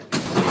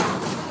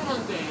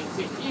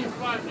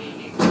femme,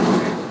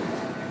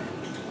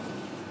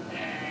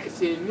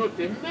 c'est notre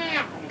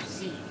mère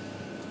aussi.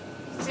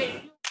 C'est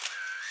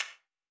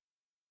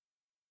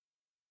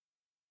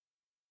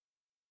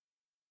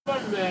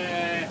comme nue.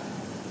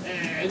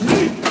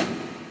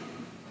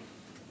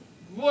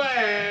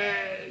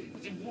 Ouais,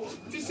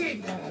 tu sais,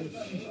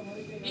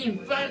 une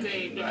femme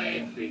elle doit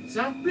être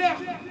exemplaire.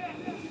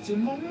 C'est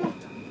mon mot.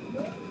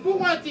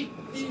 Pourquoi tu...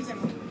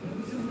 Excusez-moi,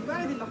 je ne vous pas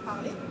arrêter de leur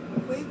parler.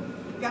 Vous pouvez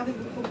garder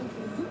vos propos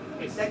pour vous.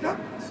 D'accord?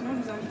 Sinon,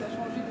 je vous invite à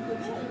changer de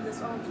côté et vous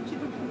asseoir un tout petit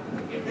peu plus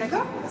loin.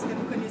 D'accord? Parce qu'elles ne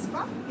vous connaissent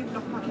pas et vous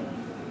leur parlez.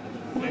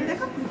 Vous êtes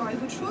d'accord? Vous parlez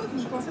d'autre chose,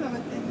 vous pensez dans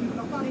votre tête, vous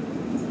leur parlez.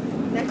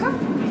 D'accord?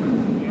 Très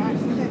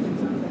bien.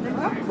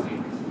 D'accord?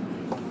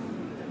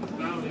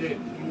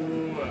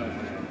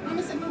 Non,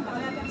 mais c'est bon,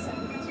 parlez à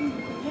personne. Personne ne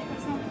vous connaît,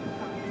 personne ne vous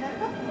parle.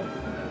 D'accord?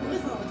 Vous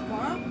restez dans votre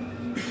coin.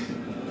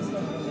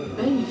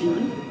 Belle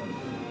ville.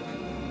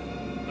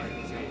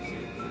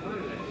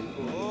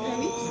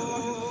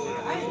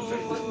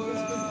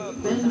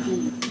 Belle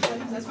ville. Vous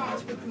allez vous asseoir un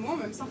petit peu plus loin,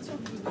 même sortir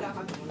de la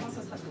radio.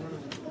 Ça sera tout.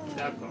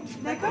 D'accord.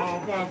 D'accord?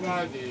 On va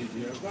avoir des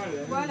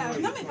voiles. Voilà.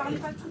 Non, mais parlez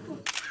pas tout court.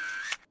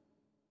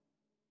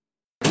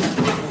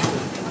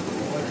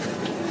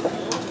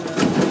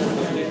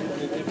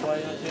 Les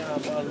voyageurs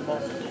en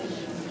allemand,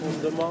 on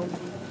demande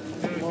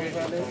comment vous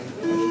allez.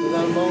 Les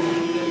Allemands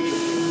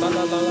disent la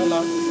la la la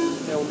la.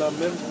 Et on n'a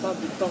même pas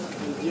du temps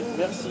de dire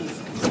merci.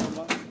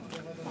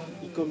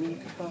 Ils ne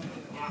communiquent pas.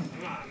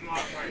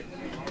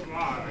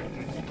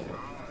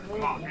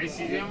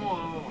 Excusez-moi,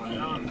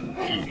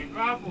 c'est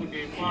pas pour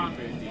défendre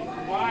des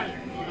voiles,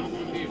 on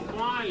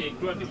défend les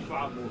droits des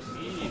femmes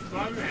aussi. Les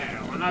femmes,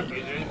 on a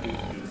besoin de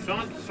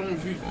gens qui sont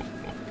justes.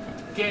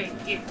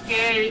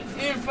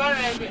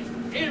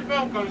 Une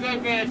femme comme ça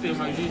peut être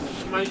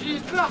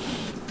magistrat.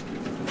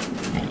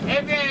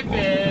 Elle peut être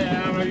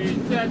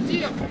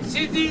magistrature.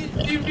 Si tu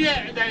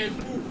viens dans les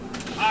coups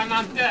en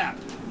enterre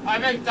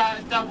avec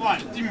ta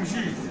voile, tu me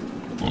juges.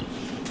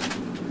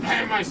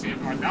 Et moi, je suis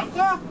pas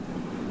d'accord.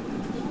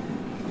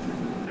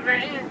 Mais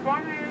une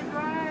femme,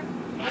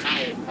 on a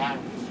des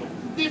femmes.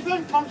 Des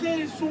femmes comme ça,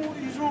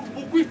 ils ont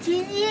beaucoup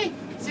étudié.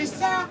 C'est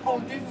ça qu'on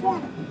défend.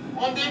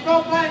 On ne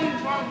défend pas une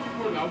femme qui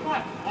peut la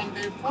voir. On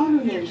défend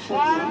une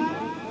femme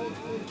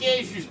qui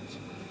est juste.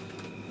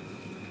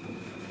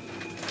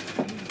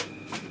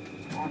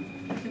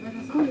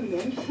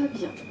 Colonel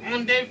Fabien. On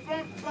ne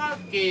défend pas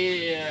que...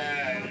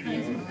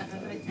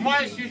 moi,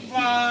 je ne suis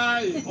pas...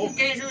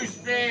 Aucun juge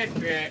peut être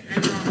un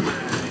homme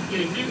qui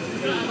est juste.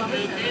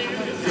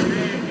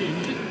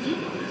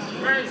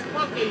 Mais je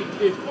crois qu'il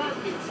défend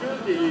quelque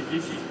chose de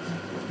juste.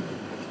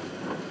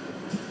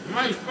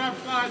 Moi, je ne parle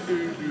pas de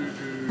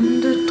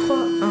 2, 3, 1.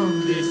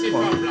 de ces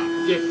femmes-là.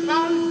 Je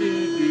parle de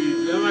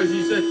la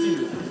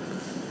magistrature.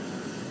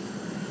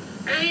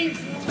 Un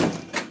jour,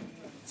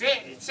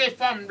 ces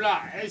femmes-là,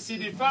 c'est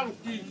des femmes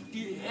qui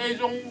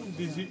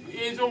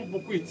elles ont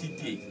beaucoup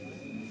étudié.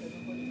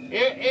 Et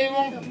elles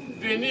vont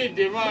venir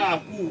devant la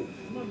cour.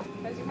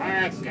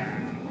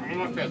 On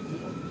va faire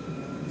cour.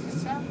 C'est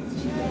ça.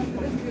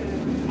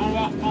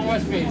 On va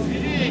se faire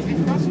juger de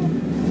cette façon.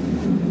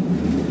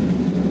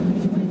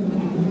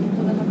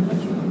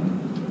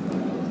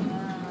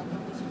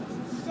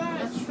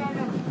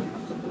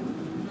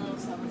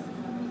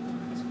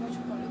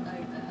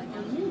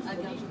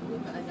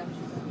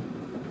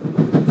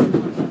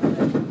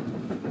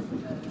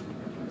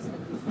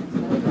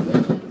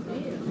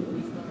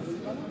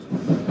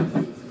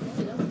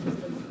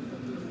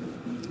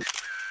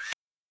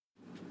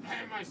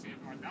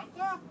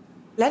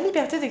 La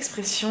liberté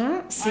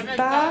d'expression, c'est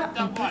pas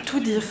on peut tout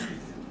dire.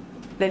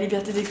 La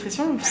liberté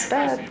d'expression, c'est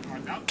pas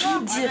tout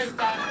dire.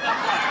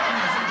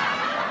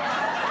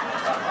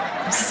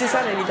 Si c'est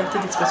ça la liberté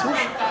d'expression, je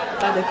suis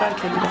pas d'accord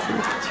avec la liberté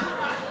d'expression.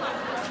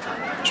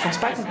 Je pense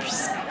pas qu'on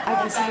puisse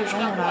agresser les gens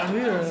dans la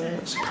rue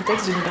sous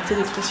prétexte de liberté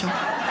d'expression.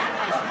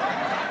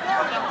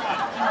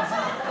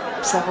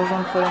 Ça rejoint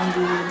le problème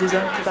des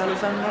hommes qui parlent aux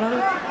femmes dans la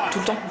rue, tout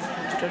le temps,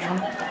 toute la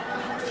journée.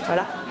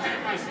 Voilà.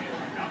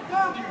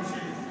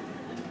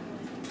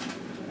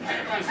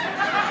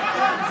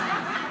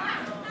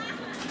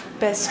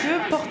 Parce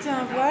que porter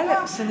un voile,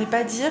 ce n'est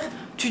pas dire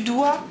tu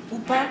dois ou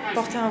pas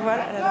porter un voile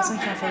à la personne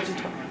qui est en face de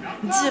toi.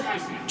 Dire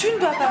tu ne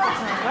dois pas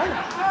porter un voile,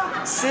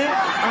 c'est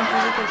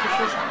imposer quelque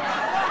chose.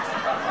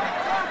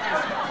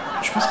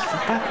 Je pense qu'il ne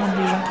faut pas prendre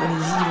les gens pour des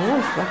idiots, il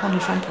ne faut pas prendre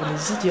les femmes pour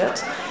des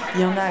idiotes.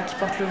 Il y en a qui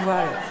portent le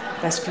voile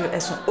parce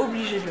qu'elles sont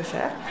obligées de le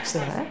faire, c'est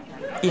vrai.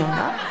 Et il y en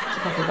a qui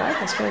portent le voile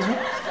parce qu'elles ont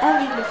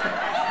envie de le faire.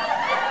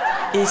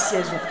 Et si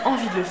elles ont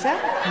envie de le faire,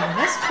 on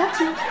les laisse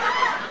tranquilles.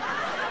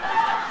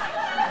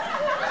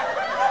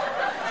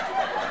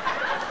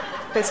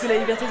 Parce que la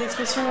liberté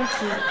d'expression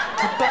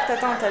qui porte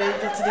atteinte à la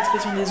liberté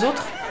d'expression des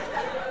autres,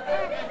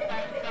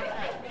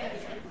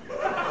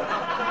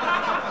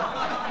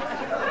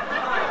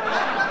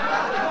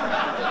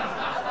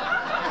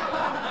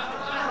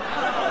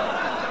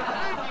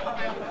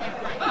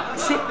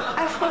 c'est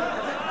affreux.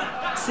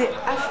 C'est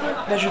affreux.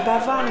 Bah, je vais pas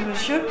voir le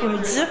monsieur pour lui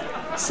dire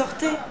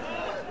sortez.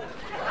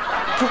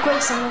 Pourquoi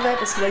il s'en va?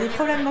 Parce qu'il a des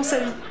problèmes dans sa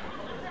vie.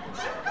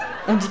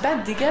 On dit pas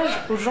dégage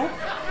aux gens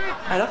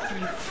alors qu'ils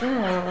font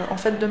en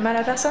fait de mal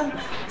à personne.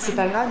 C'est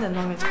pas grave d'être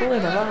dans le métro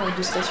et d'avoir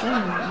 2 stations,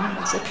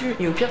 ça pue.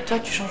 Et au pire, toi,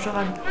 tu changes de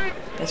rame.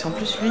 Parce qu'en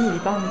plus, lui, il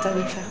est pas en état de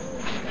le faire.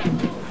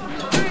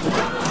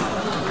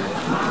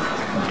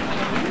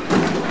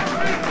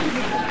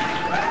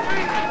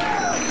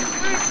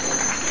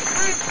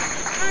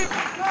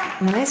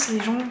 On laisse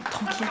les gens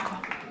tranquilles,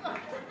 quoi.